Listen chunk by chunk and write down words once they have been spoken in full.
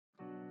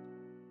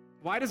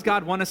Why does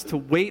God want us to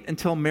wait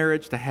until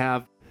marriage to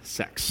have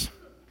sex?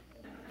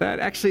 That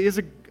actually is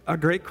a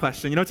great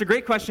question. It's a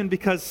great question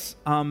because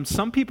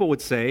some people would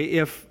say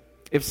if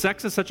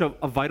sex is such a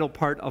vital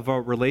part of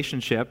a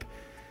relationship,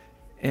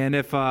 and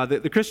if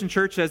the Christian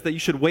church says that you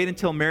should wait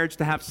until marriage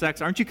to have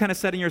sex, aren't you kind of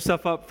setting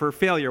yourself up for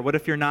failure? What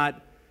if you're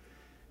not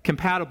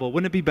compatible?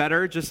 Wouldn't it be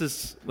better, just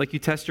as like you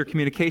test your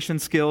communication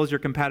skills,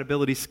 your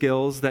compatibility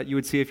skills, that you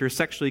would see if you're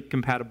sexually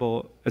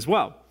compatible as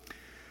well?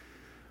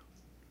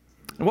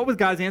 And what would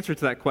God's answer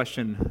to that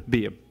question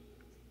be?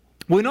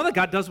 Well, we know that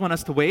God does want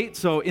us to wait.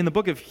 So in the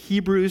book of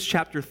Hebrews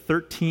chapter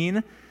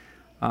 13,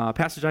 a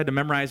passage I had to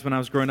memorize when I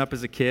was growing up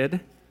as a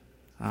kid,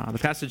 the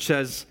passage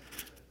says,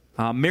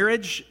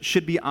 marriage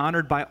should be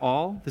honored by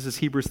all. This is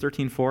Hebrews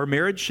 13:4.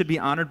 Marriage should be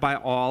honored by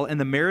all, and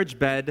the marriage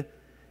bed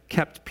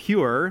kept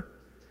pure,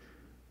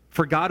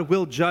 for God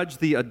will judge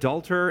the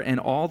adulterer and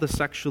all the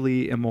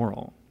sexually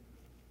immoral.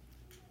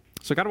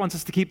 So God wants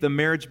us to keep the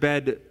marriage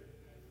bed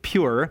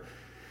pure.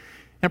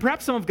 And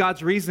perhaps some of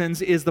God's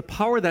reasons is the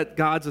power that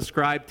God's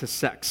ascribed to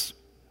sex.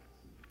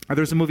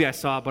 There's a movie I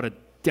saw about a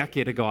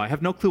decade ago. I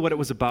have no clue what it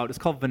was about. It's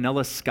called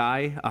Vanilla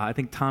Sky. I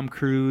think Tom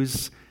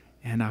Cruise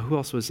and who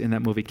else was in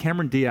that movie?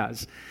 Cameron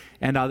Diaz.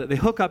 And they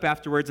hook up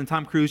afterwards, and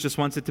Tom Cruise just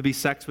wants it to be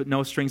sex with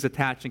no strings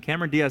attached. And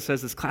Cameron Diaz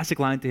says this classic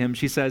line to him.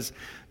 She says,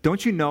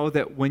 "Don't you know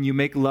that when you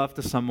make love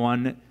to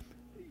someone,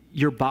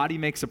 your body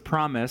makes a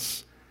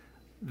promise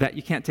that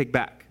you can't take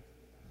back?"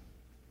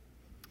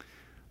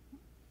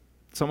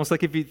 It's almost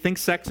like if you think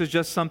sex is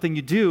just something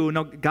you do,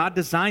 no, God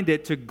designed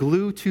it to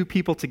glue two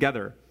people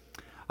together.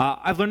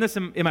 I've learned this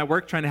in my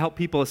work trying to help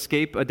people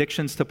escape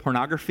addictions to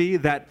pornography,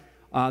 that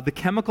the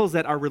chemicals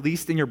that are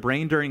released in your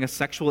brain during a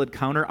sexual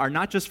encounter are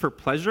not just for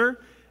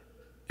pleasure,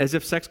 as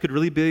if sex could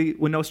really be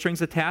with no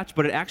strings attached,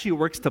 but it actually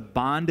works to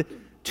bond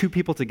two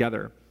people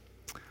together.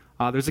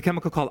 There's a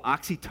chemical called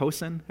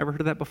oxytocin. Ever heard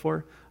of that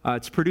before?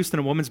 It's produced in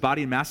a woman's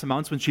body in mass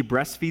amounts when she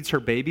breastfeeds her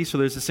baby, so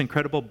there's this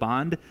incredible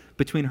bond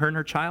between her and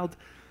her child.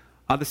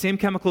 The same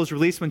chemical is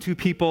released when two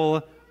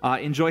people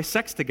enjoy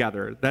sex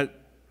together, that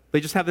they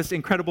just have this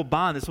incredible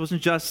bond. This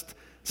wasn't just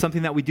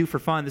something that we do for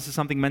fun. This is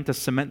something meant to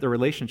cement the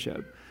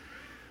relationship.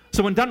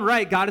 So when done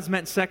right, God has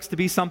meant sex to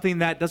be something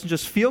that doesn't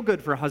just feel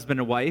good for a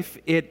husband and wife.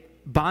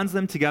 It bonds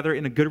them together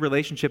in a good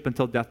relationship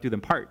until death do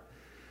them part.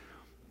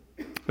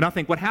 But now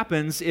think, what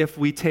happens if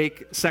we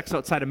take sex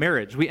outside of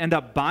marriage? We end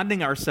up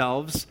bonding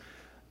ourselves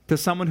to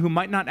someone who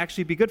might not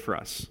actually be good for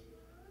us.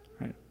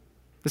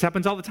 This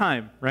happens all the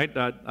time, right?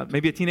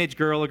 Maybe a teenage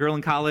girl, a girl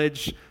in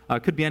college,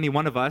 could be any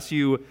one of us.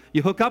 You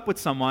hook up with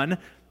someone,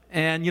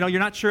 and you're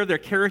not sure of their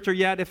character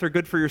yet, if they're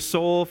good for your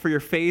soul, for your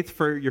faith,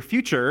 for your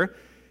future,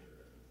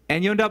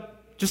 and you end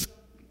up just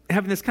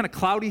having this kind of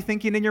cloudy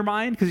thinking in your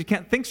mind because you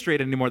can't think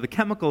straight anymore. The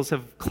chemicals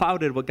have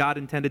clouded what God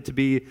intended to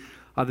be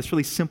this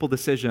really simple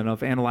decision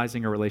of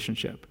analyzing a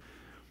relationship.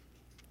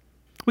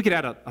 We could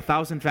add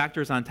 1,000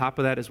 factors on top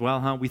of that as well,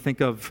 huh? We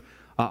think of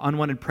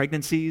unwanted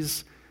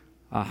pregnancies,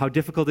 how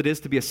difficult it is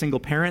to be a single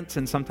parent,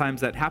 and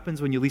sometimes that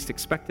happens when you least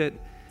expect it.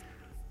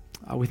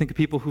 We think of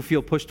people who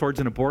feel pushed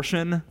towards an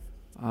abortion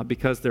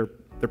because they're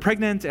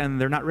pregnant and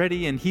they're not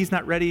ready and he's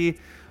not ready.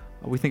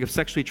 We think of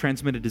sexually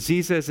transmitted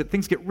diseases.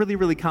 Things get really,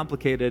 really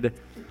complicated.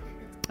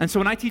 And so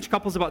when I teach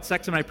couples about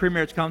sex in my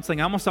pre-marriage counseling,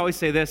 I almost always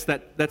say this,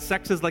 that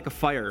sex is like a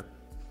fire.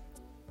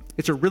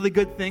 It's a really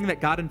good thing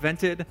that God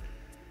invented.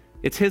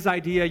 It's his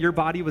idea. Your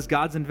body was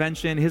God's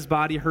invention. His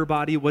body, her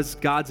body was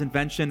God's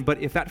invention. But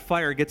if that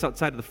fire gets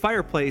outside of the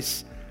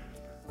fireplace,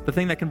 the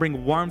thing that can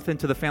bring warmth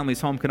into the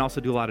family's home can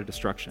also do a lot of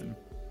destruction.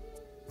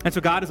 And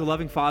so God is a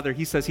loving father.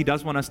 He says he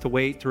does want us to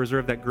wait to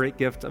reserve that great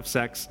gift of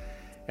sex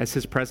as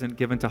his present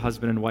given to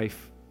husband and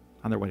wife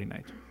on their wedding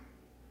night.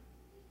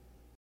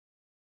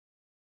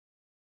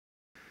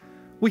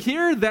 We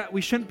hear that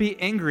we shouldn't be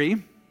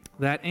angry,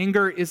 that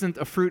anger isn't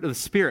a fruit of the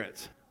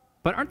Spirit.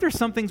 But aren't there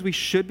some things we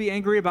should be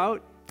angry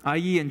about?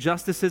 I.e.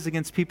 injustices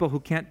against people who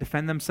can't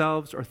defend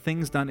themselves or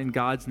things done in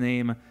God's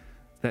name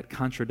that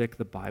contradict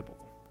the Bible.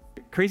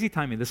 Crazy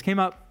timing. This came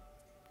up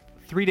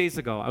 3 days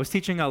ago. I was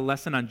teaching a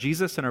lesson on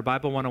Jesus in our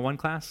Bible 101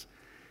 class,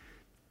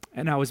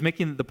 and I was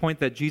making the point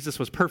that Jesus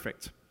was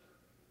perfect.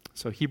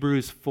 So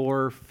Hebrews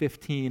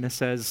 4:15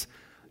 says,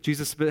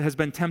 Jesus has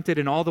been tempted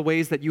in all the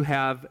ways that you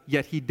have,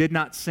 yet he did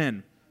not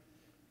sin.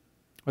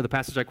 Or the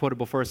passage I quoted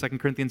before, 2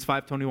 Corinthians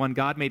 5:21,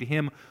 God made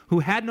him who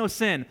had no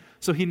sin,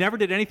 so he never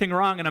did anything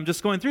wrong. And I'm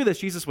just going through this.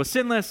 Jesus was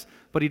sinless,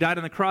 but he died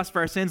on the cross for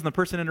our sins. And the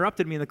person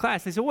interrupted me in the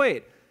class. They said,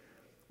 wait,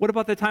 what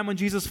about the time when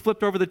Jesus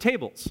flipped over the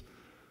tables?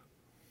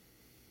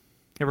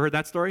 Ever heard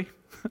that story?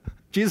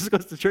 Jesus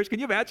goes to church. Can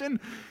you imagine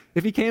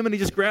if he came and he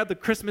just grabbed the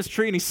Christmas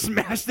tree and he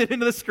smashed it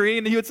into the screen,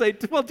 and he would say,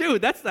 well,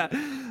 dude, that's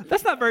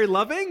not very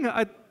loving.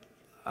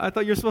 I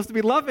thought you're supposed to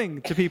be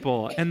loving to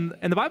people. And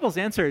the Bible's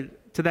answer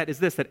to that is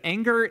this, that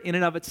anger in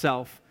and of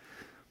itself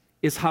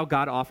is how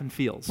God often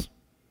feels.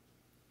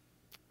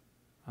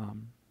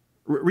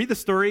 Read the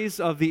stories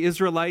of the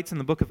Israelites in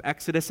the book of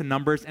Exodus and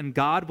Numbers, and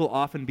God will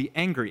often be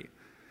angry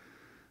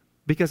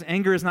because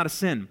anger is not a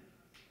sin.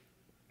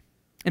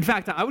 In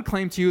fact, I would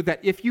claim to you that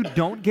if you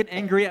don't get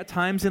angry at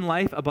times in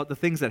life about the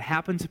things that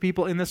happen to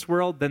people in this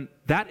world, then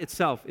that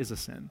itself is a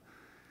sin.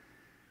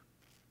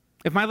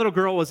 If my little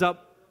girl was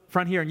up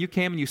front here and you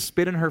came and you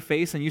spit in her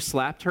face and you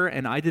slapped her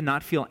and I did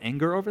not feel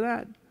anger over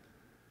that,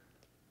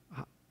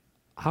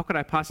 how could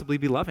I possibly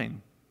be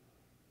loving?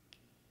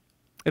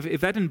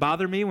 If that didn't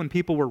bother me when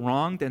people were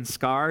wronged and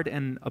scarred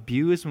and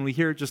abused, when we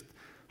hear just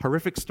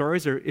horrific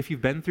stories, or if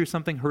you've been through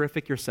something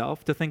horrific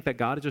yourself, to think that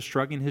God is just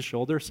shrugging his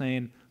shoulder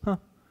saying,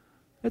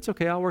 it's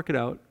okay, I'll work it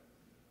out.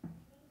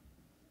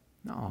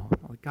 No,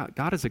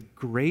 God is a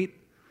great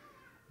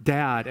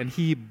dad, and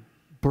he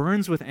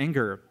burns with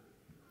anger.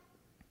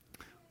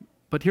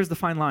 But here's the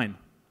fine line.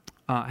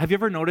 Have you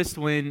ever noticed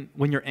when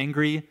you're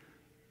angry,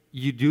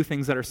 you do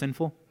things that are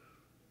sinful?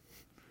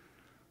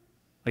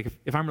 Like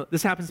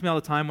this happens to me all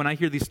the time when I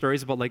hear these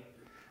stories about like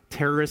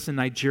terrorists in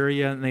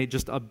Nigeria and they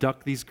just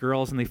abduct these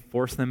girls and they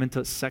force them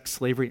into sex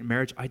slavery and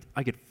marriage.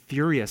 I get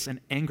furious and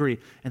angry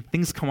and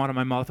things come out of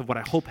my mouth of what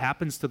I hope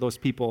happens to those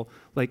people.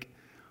 Like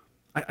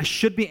I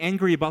should be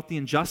angry about the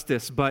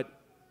injustice, but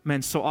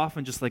man, so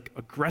often just like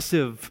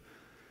aggressive,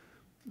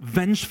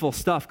 vengeful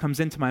stuff comes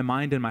into my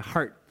mind and my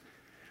heart.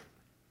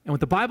 And what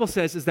the Bible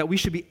says is that we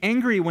should be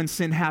angry when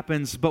sin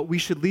happens, but we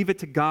should leave it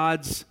to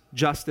God's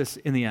justice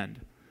in the end.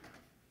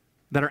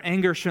 That our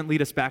anger shouldn't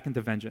lead us back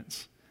into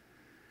vengeance.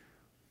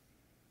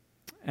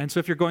 And so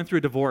if you're going through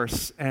a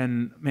divorce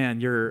and,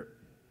 man, your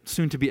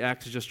soon-to-be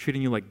ex is just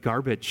treating you like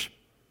garbage,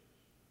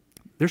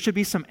 there should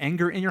be some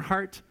anger in your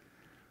heart,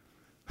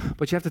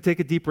 but you have to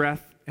take a deep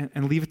breath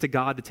and leave it to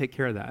God to take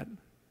care of that.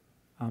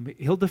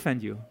 He'll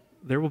defend you.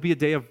 There will be a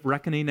day of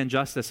reckoning and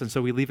justice, and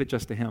so we leave it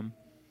just to him.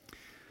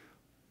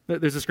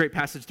 There's this great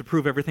passage to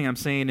prove everything I'm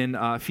saying in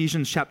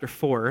Ephesians chapter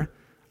 4.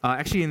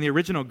 Actually, in the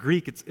original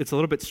Greek, it's a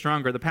little bit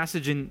stronger. The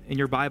passage in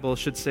your Bible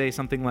should say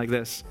something like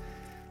this.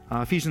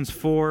 Ephesians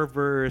 4,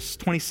 verse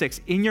 26.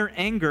 In your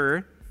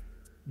anger,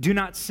 do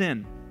not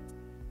sin.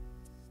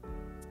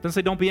 It doesn't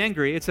say don't be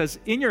angry. It says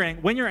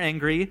when you're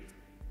angry,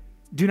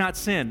 do not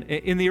sin.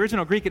 In the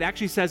original Greek, it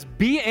actually says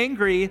be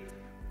angry,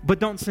 but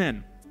don't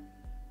sin.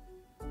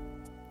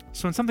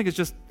 So when something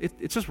is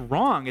it's just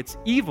wrong, it's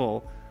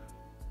evil.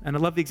 And I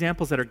love the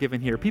examples that are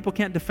given here. People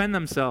can't defend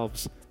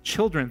themselves.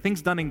 Children,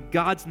 things done in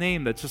God's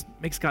name that just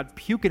makes God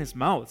puke in his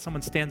mouth.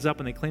 Someone stands up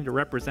and they claim to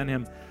represent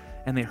him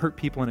and they hurt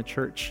people in a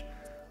church.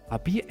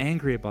 Be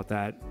angry about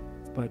that,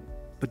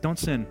 but don't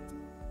sin.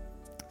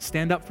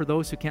 Stand up for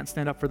those who can't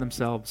stand up for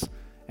themselves,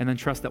 and then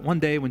trust that one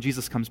day when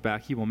Jesus comes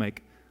back, he will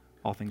make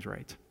all things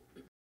right.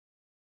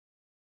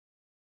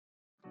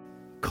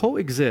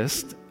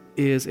 Coexist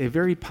is a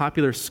very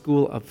popular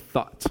school of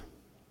thought.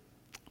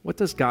 What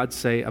does God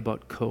say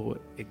about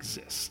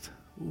coexist?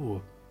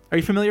 Ooh. Are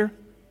you familiar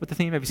with the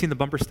theme? Have you seen the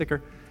bumper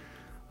sticker?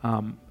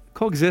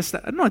 Coexist,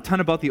 I don't know a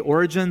ton about the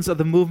origins of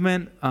the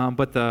movement,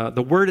 but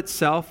the word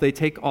itself, they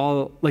take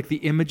all like the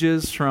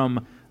images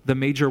from the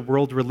major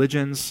world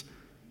religions.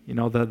 You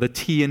know, the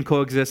T in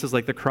coexist is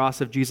like the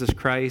cross of Jesus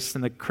Christ,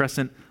 and the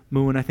crescent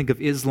moon, I think,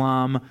 of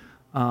Islam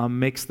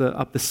makes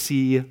up the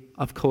C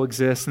of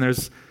coexist. And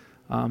there's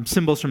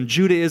symbols from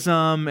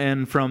Judaism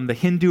and from the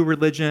Hindu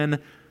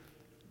religion.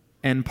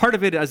 And part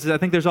of it is, I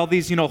think there's all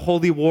these,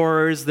 holy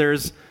wars.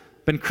 There's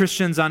been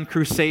Christians on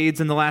crusades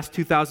in the last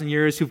 2,000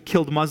 years who've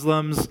killed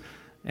Muslims.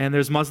 And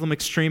there's Muslim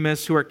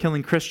extremists who are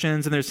killing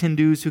Christians. And there's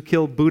Hindus who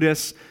kill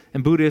Buddhists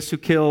and Buddhists who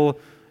kill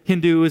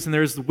Hindus. And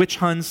there's witch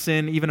hunts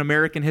in even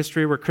American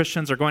history where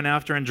Christians are going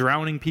after and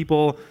drowning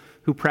people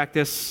who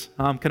practice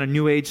kind of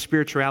New Age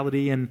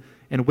spirituality and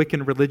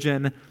Wiccan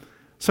religion.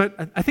 So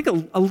I think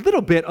a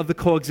little bit of the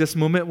coexist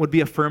movement would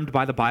be affirmed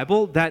by the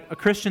Bible, that a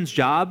Christian's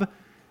job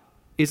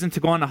isn't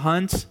to go on a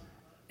hunt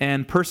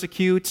and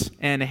persecute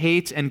and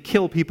hate and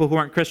kill people who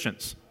aren't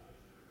Christians.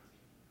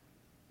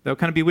 That would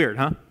kind of be weird,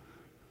 huh?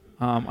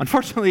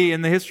 Unfortunately,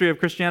 in the history of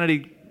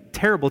Christianity,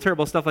 terrible,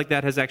 terrible stuff like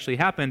that has actually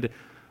happened.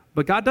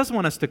 But God does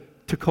want us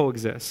to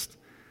coexist.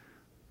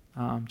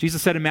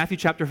 Jesus said in Matthew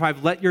chapter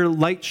 5, let your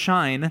light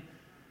shine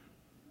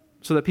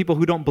so that people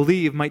who don't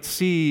believe might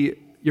see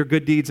your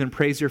good deeds and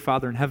praise your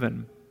Father in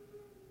heaven.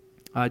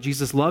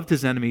 Jesus loved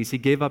his enemies. He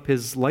gave up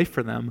his life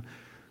for them.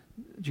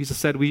 Jesus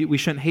said we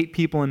shouldn't hate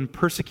people and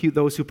persecute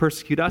those who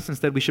persecute us.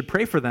 Instead, we should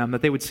pray for them,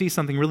 that they would see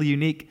something really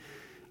unique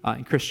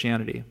in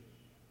Christianity.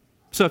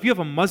 So if you have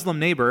a Muslim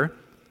neighbor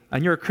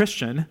and you're a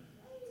Christian,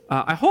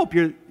 I hope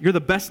you're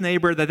the best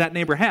neighbor that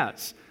neighbor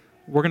has.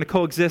 We're going to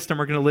coexist and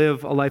we're going to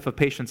live a life of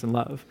patience and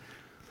love.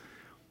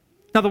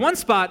 Now, the one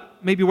spot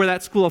maybe where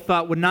that school of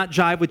thought would not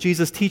jive with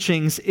Jesus'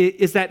 teachings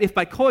is that if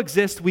by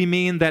coexist we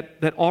mean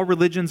that all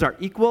religions are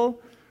equal,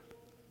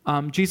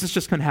 Jesus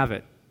just couldn't have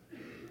it.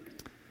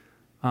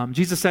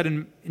 Jesus said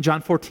in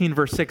John 14,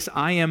 verse 6,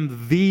 I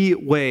am the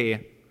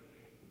way,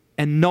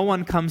 and no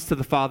one comes to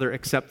the Father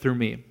except through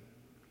me.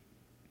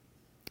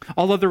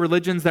 All other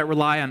religions that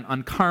rely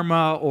on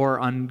karma or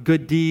on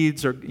good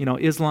deeds, or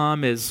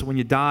Islam is when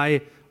you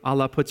die,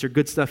 Allah puts your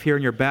good stuff here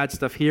and your bad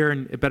stuff here,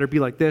 and it better be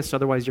like this,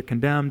 otherwise you're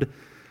condemned.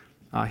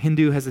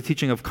 Hindu has the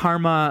teaching of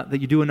karma,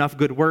 that you do enough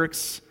good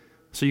works,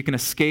 so you can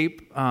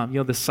escape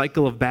the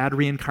cycle of bad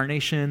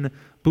reincarnation.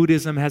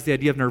 Buddhism has the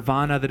idea of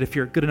nirvana, that if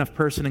you're a good enough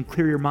person and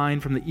clear your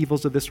mind from the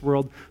evils of this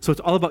world, so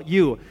it's all about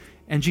you.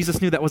 And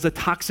Jesus knew that was a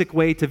toxic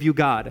way to view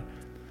God.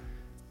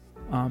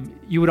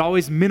 You would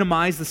always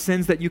minimize the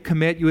sins that you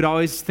commit. You would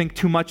always think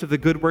too much of the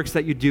good works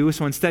that you do.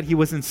 So instead, he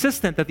was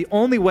insistent that the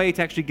only way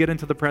to actually get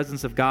into the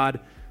presence of God,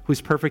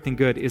 who's perfect and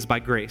good, is by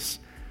grace,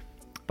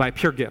 by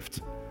pure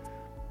gift.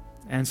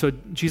 And so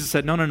Jesus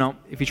said, no.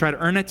 If you try to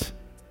earn it,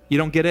 you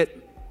don't get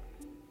it.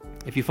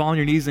 If you fall on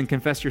your knees and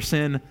confess your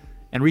sin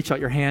and reach out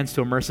your hands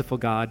to a merciful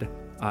God,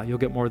 you'll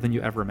get more than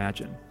you ever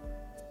imagine.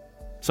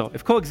 So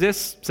if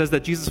coexist says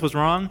that Jesus was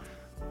wrong,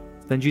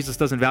 then Jesus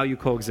doesn't value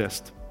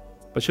coexist.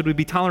 But should we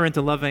be tolerant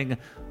and loving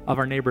of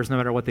our neighbors no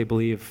matter what they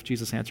believe?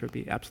 Jesus' answer would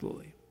be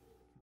absolutely.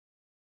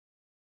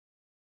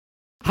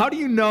 How do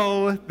you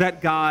know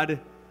that God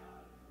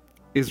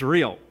is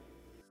real?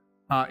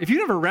 If you've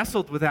never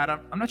wrestled with that,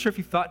 I'm not sure if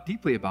you've thought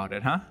deeply about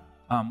it, huh?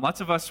 Lots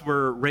of us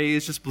were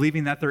raised just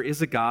believing that there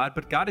is a God,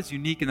 but God is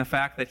unique in the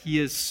fact that he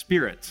is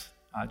spirit.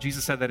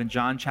 Jesus said that in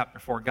John chapter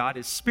 4, God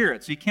is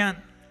spirit. So you can't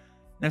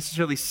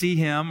necessarily see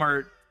him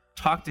or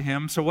talk to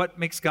him. So what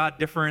makes God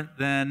different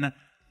than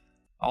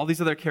all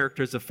these other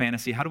characters of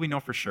fantasy? How do we know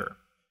for sure?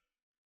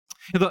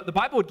 The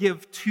Bible would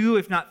give 2,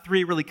 if not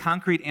 3, really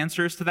concrete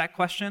answers to that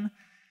question.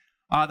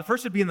 The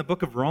first would be in the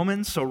book of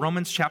Romans. So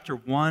Romans chapter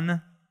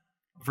 1,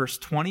 verse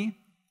 20.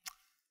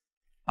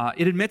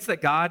 It admits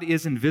that God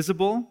is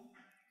invisible,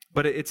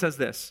 but it says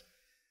this: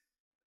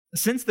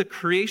 since the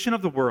creation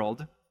of the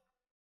world,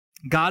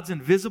 God's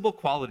invisible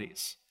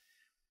qualities,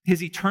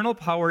 his eternal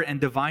power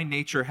and divine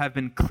nature have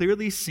been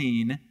clearly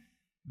seen,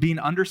 being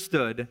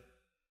understood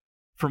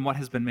from what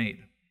has been made.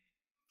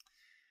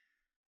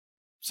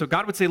 So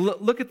God would say,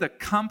 look at the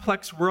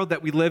complex world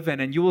that we live in,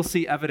 and you will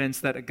see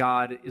evidence that a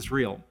God is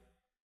real.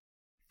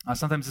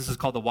 Sometimes this is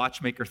called the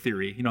watchmaker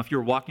theory. If you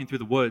were walking through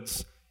the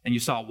woods and you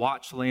saw a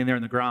watch laying there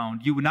in the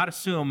ground, you would not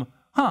assume,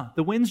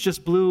 the winds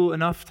just blew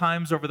enough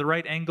times over the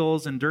right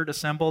angles and dirt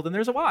assembled, and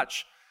there's a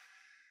watch.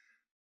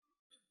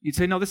 You'd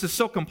say, no, this is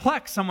so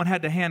complex, someone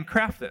had to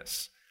handcraft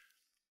this.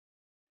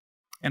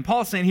 And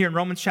Paul is saying here in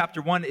Romans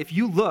chapter 1, if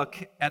you look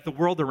at the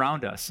world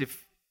around us,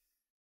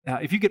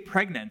 if you get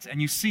pregnant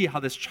and you see how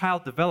this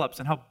child develops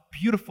and how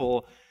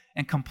beautiful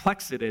and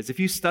complex it is, if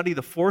you study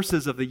the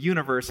forces of the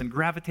universe and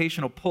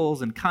gravitational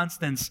pulls and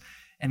constants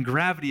and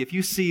gravity, if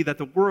you see that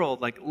the world,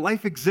 like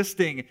life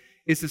existing,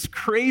 is this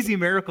crazy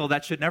miracle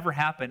that should never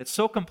happen, it's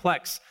so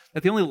complex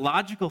that the only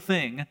logical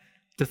thing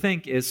to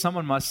think is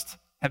someone must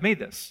have made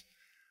this.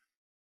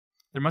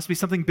 There must be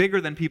something bigger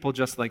than people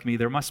just like me.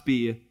 There must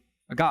be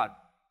a God.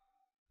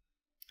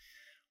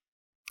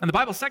 And the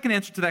Bible's second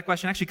answer to that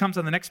question actually comes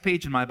on the next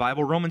page in my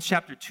Bible, Romans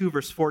chapter 2,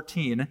 verse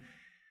 14.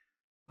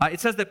 It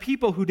says that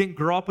people who didn't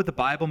grow up with the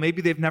Bible,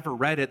 maybe they've never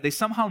read it, they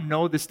somehow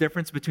know this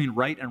difference between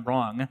right and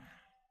wrong,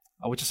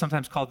 which is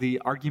sometimes called the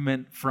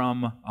argument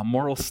from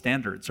moral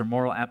standards or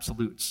moral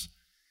absolutes.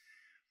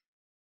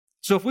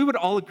 So if we would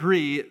all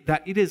agree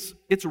that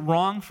it's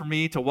wrong for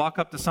me to walk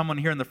up to someone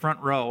here in the front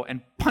row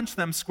and punch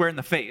them square in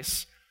the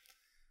face,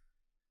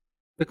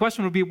 the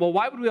question would be, well,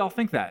 why would we all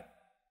think that?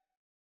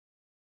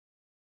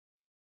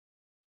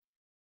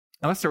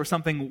 Unless there was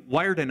something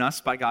wired in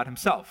us by God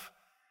himself.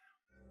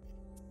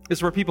 This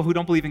is where people who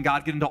don't believe in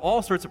God get into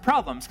all sorts of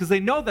problems because they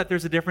know that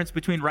there's a difference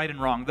between right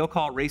and wrong. They'll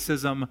call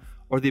racism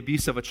or the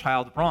abuse of a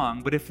child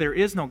wrong, but if there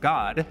is no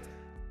God,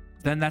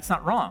 then that's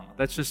not wrong.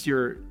 That's just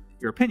your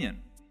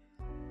opinion.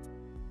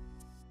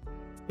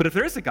 But if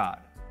there is a God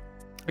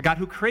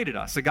who created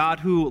us, a God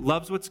who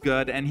loves what's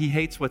good and he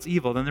hates what's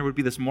evil, then there would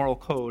be this moral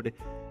code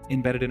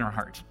embedded in our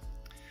heart.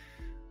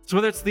 So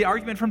whether it's the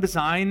argument from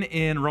design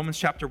in Romans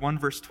chapter 1,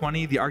 verse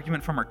 20, the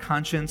argument from our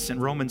conscience in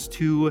Romans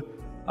 2,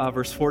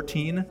 verse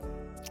 14,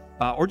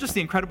 or just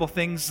the incredible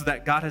things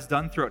that God has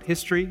done throughout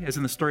history, as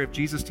in the story of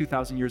Jesus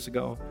 2,000 years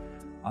ago,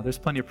 there's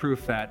plenty of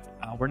proof that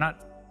we're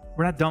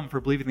not dumb for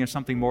believing there's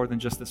something more than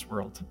just this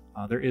world.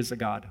 There is a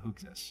God who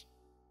exists.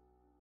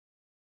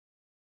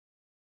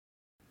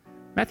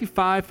 Matthew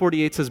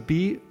 5:48 says,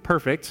 "Be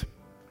perfect."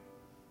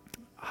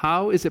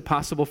 How is it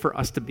possible for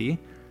us to be?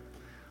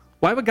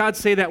 Why would God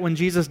say that when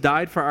Jesus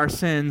died for our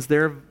sins,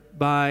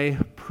 thereby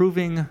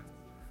proving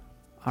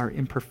our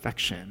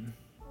imperfection?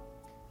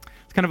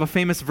 It's kind of a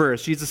famous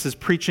verse. Jesus is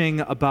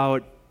preaching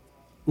about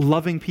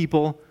loving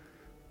people.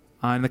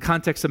 In the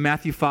context of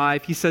Matthew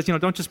 5, he says,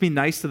 don't just be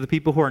nice to the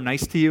people who are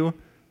nice to you.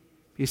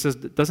 He says,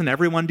 doesn't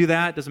everyone do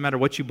that? Doesn't matter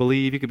what you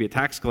believe. You could be a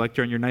tax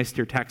collector and you're nice to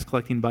your tax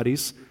collecting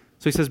buddies.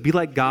 So he says, be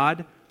like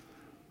God.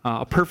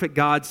 A perfect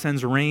God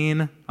sends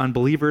rain on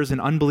believers and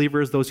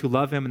unbelievers, those who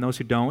love him and those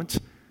who don't.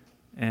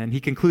 And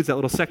he concludes that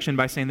little section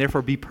by saying,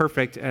 therefore be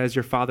perfect as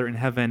your Father in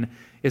heaven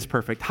is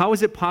perfect. How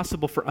is it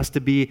possible for us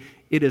to be?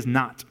 It is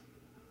not.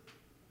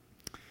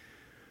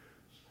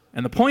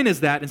 And the point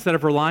is that instead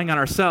of relying on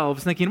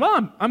ourselves, thinking,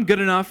 well, I'm good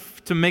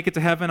enough to make it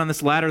to heaven on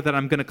this ladder that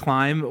I'm going to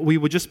climb, we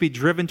would just be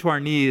driven to our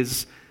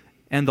knees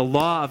and the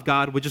law of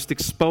God would just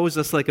expose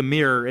us like a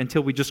mirror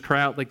until we just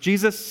cry out like,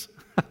 Jesus,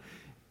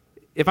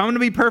 if I'm going to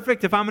be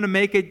perfect, if I'm going to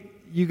make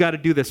it, you got to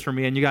do this for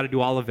me, and you got to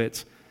do all of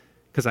it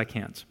because I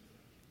can't.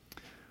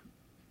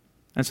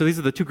 And so these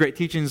are the two great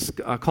teachings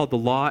called the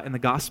law and the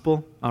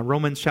gospel.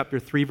 Romans chapter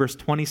 3, verse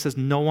 20 says,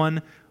 no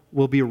one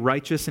will be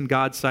righteous in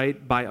God's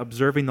sight by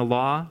observing the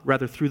law.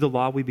 Rather, through the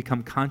law, we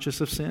become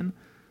conscious of sin.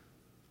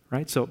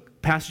 Right? So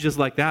passages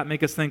like that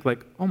make us think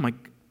like, oh my,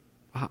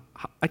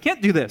 I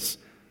can't do this.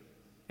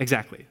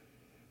 Exactly.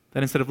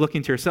 That instead of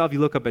looking to yourself, you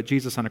look up at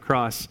Jesus on a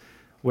cross,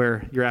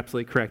 where you're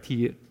absolutely correct.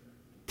 He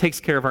takes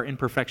care of our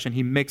imperfection.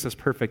 He makes us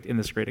perfect in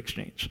this great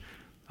exchange.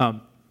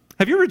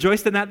 Have you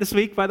rejoiced in that this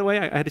week, by the way?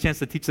 I had a chance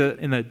to teach that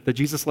in the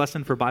Jesus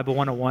lesson for Bible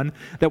 101,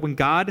 that when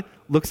God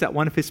looks at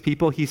one of his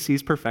people, he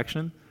sees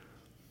perfection.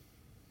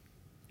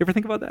 You ever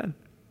think about that?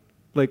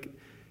 Like,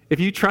 if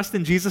you trust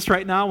in Jesus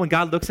right now, when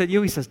God looks at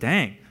you, he says,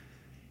 dang,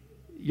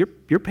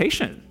 you're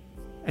patient,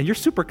 and you're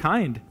super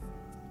kind.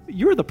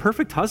 You're the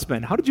perfect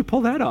husband. How did you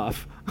pull that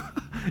off?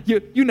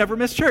 You never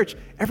missed church.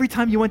 Every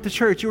time you went to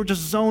church, you were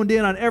just zoned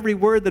in on every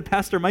word that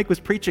Pastor Mike was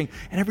preaching.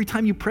 And every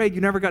time you prayed,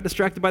 you never got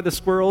distracted by the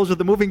squirrels or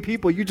the moving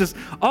people. You just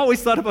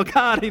always thought about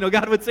God.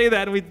 God would say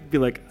that, and we'd be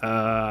like,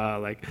 I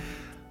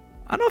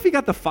don't know if you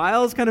got the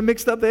files kind of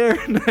mixed up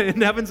there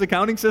in heaven's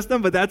accounting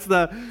system, but that's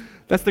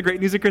the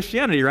great news of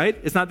Christianity, right?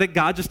 It's not that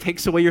God just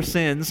takes away your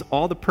sins.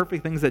 All the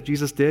perfect things that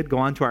Jesus did go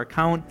onto our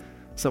account.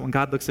 So when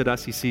God looks at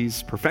us, he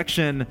sees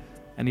perfection,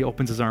 and he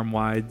opens his arm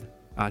wide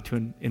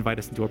to invite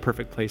us into a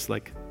perfect place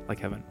like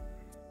heaven.